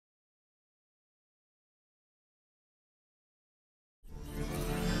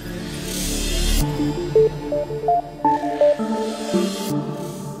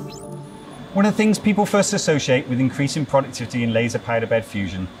One of the things people first associate with increasing productivity in laser powder bed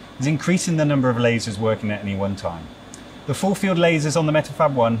fusion is increasing the number of lasers working at any one time. The full field lasers on the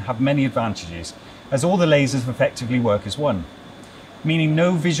MetalFab 1 have many advantages, as all the lasers effectively work as one, meaning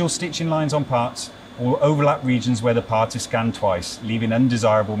no visual stitching lines on parts or overlap regions where the part is scanned twice, leaving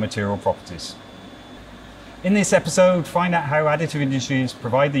undesirable material properties. In this episode, find out how Additive Industries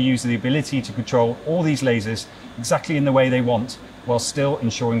provide the user the ability to control all these lasers exactly in the way they want, while still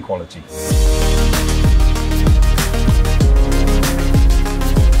ensuring quality.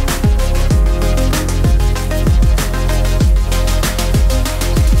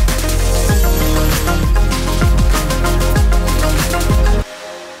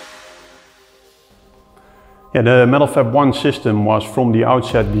 Yeah, the MetalFab 1 system was from the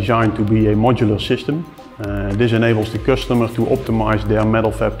outset designed to be a modular system. This enables the customer to optimize their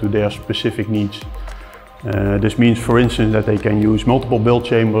MetalFab to their specific needs. This means, for instance, that they can use multiple build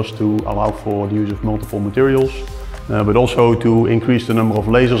chambers to allow for the use of multiple materials, but also to increase the number of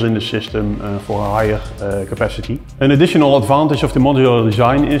lasers in the system for a higher capacity. An additional advantage of the modular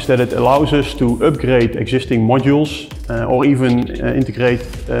design is that it allows us to upgrade existing modules or even integrate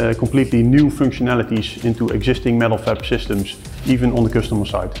completely new functionalities into existing MetalFab systems, even on the customer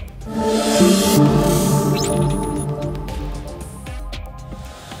side.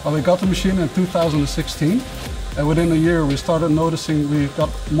 Well, we got the machine in 2016, and within a year we started noticing we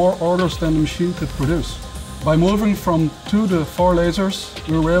got more orders than the machine could produce. By moving from 2 to 4 lasers,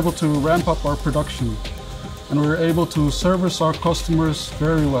 we were able to ramp up our production, and we were able to service our customers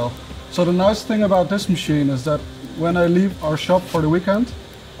very well. So the nice thing about this machine is that when I leave our shop for the weekend,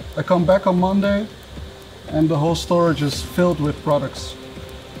 I come back on Monday and the whole storage is filled with products.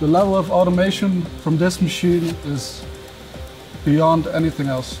 The level of automation from this machine is beyond anything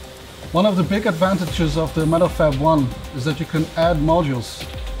else. One of the big advantages of the MetalFab 1 is that you can add modules.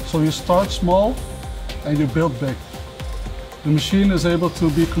 So you start small and you build big. The machine is able to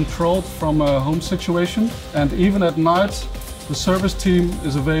be controlled from a home situation, and even at night the service team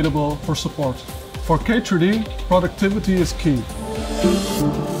is available for support. For K3D, productivity is key.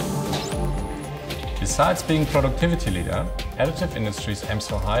 Besides being productivity leader, Additive Industries aims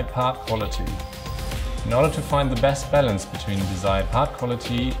for high part quality. In order to find the best balance between desired part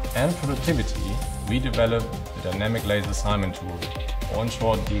quality and productivity, we developed the Dynamic Laser Assignment tool, or in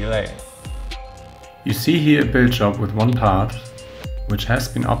short DLA. You see here a build job with one part, which has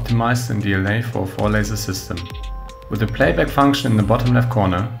been optimized in DLA for a 4-laser system. With the playback function in the bottom left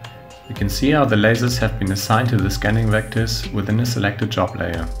corner, we can see how the lasers have been assigned to the scanning vectors within a selected job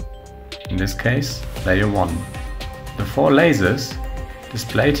layer. In this case, layer 1. The 4 lasers,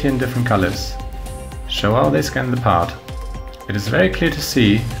 displayed here in different colors, show how they scan the part. It is very clear to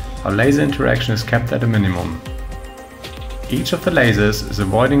see how laser interaction is kept at a minimum. Each of the lasers is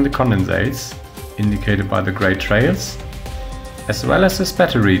avoiding the condensates, indicated by the gray trails, as well as the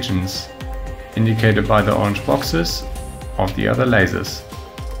spatter regions, indicated by the orange boxes of the other lasers.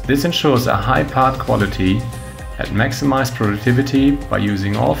 This ensures a high part quality and maximized productivity by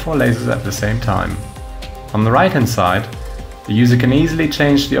using all 4 lasers at the same time. On the right hand side, the user can easily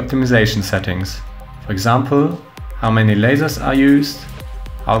change the optimization settings. For example, how many lasers are used,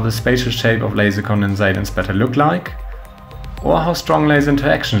 how the spatial shape of laser condensate and spatter look like, or how strong laser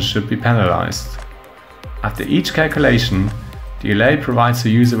interactions should be penalized. After each calculation, DLA provides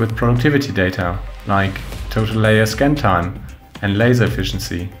the user with productivity data, like total layer scan time and laser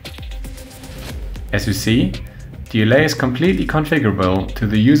efficiency. As you see, DLA is completely configurable to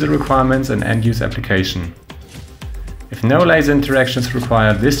the user requirements and end-use application. If no laser interaction is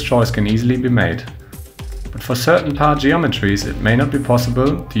required, this choice can easily be made. But for certain part geometries, it may not be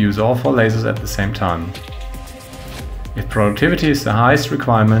possible to use all 4 lasers at the same time. If productivity is the highest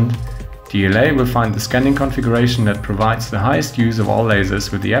requirement, DLA will find the scanning configuration that provides the highest use of all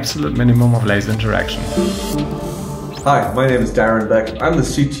lasers with the absolute minimum of laser interaction. Hi, my name is Darren Beck. I'm the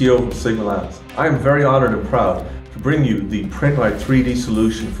CTO from Sigma Labs. I am very honored and proud to bring you the Printlight 3D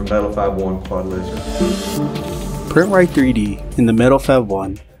solution for MetalFab 1 quad laser. Printlight 3D in the MetalFab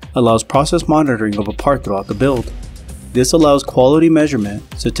 1 allows process monitoring of a part throughout the build. This allows quality measurement,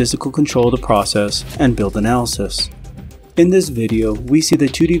 statistical control of the process, and build analysis. In this video, we see the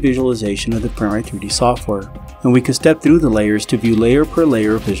 2D visualization of the Printlight 3D software, and we can step through the layers to view layer per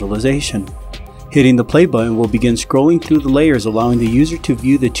layer of visualization. Hitting the play button will begin scrolling through the layers, allowing the user to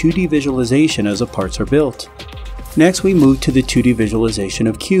view the 2D visualization as the parts are built. Next, we move to the 2D visualization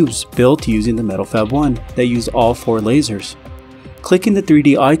of cubes built using the MetalFab 1 that use all 4 lasers. Clicking the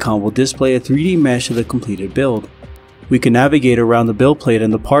 3D icon will display a 3D mesh of the completed build. We can navigate around the build plate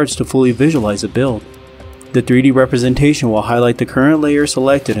and the parts to fully visualize the build. The 3D representation will highlight the current layer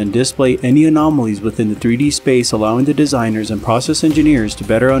selected and display any anomalies within the 3D space, allowing the designers and process engineers to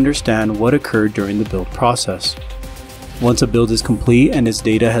better understand what occurred during the build process. Once a build is complete and its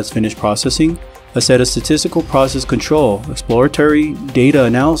data has finished processing, a set of statistical process control, exploratory data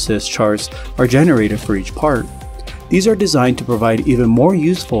analysis charts are generated for each part. These are designed to provide even more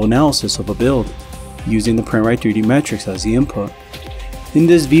useful analysis of a build, using the Printlight 3D metrics as the input. In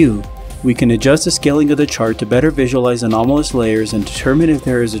this view, we can adjust the scaling of the chart to better visualize anomalous layers and determine if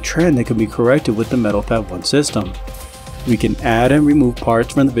there is a trend that can be corrected with the Metal Fab 1 system. We can add and remove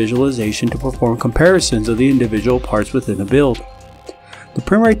parts from the visualization to perform comparisons of the individual parts within a build. The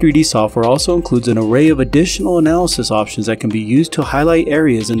Printlight 3D software also includes an array of additional analysis options that can be used to highlight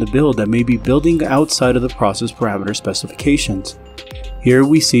areas in the build that may be building outside of the process parameter specifications. Here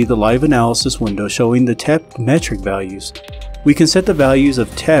we see the live analysis window showing the TEP metric values. We can set the values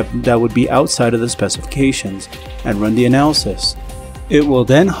of TEP that would be outside of the specifications and run the analysis. It will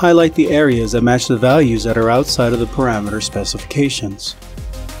then highlight the areas that match the values that are outside of the parameter specifications.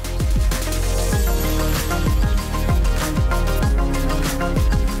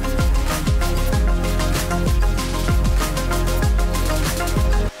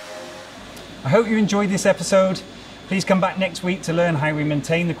 I hope you enjoyed this episode. Please come back next week to learn how we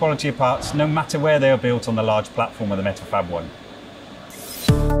maintain the quality of parts no matter where they are built on the large platform of the Metal Fab 1.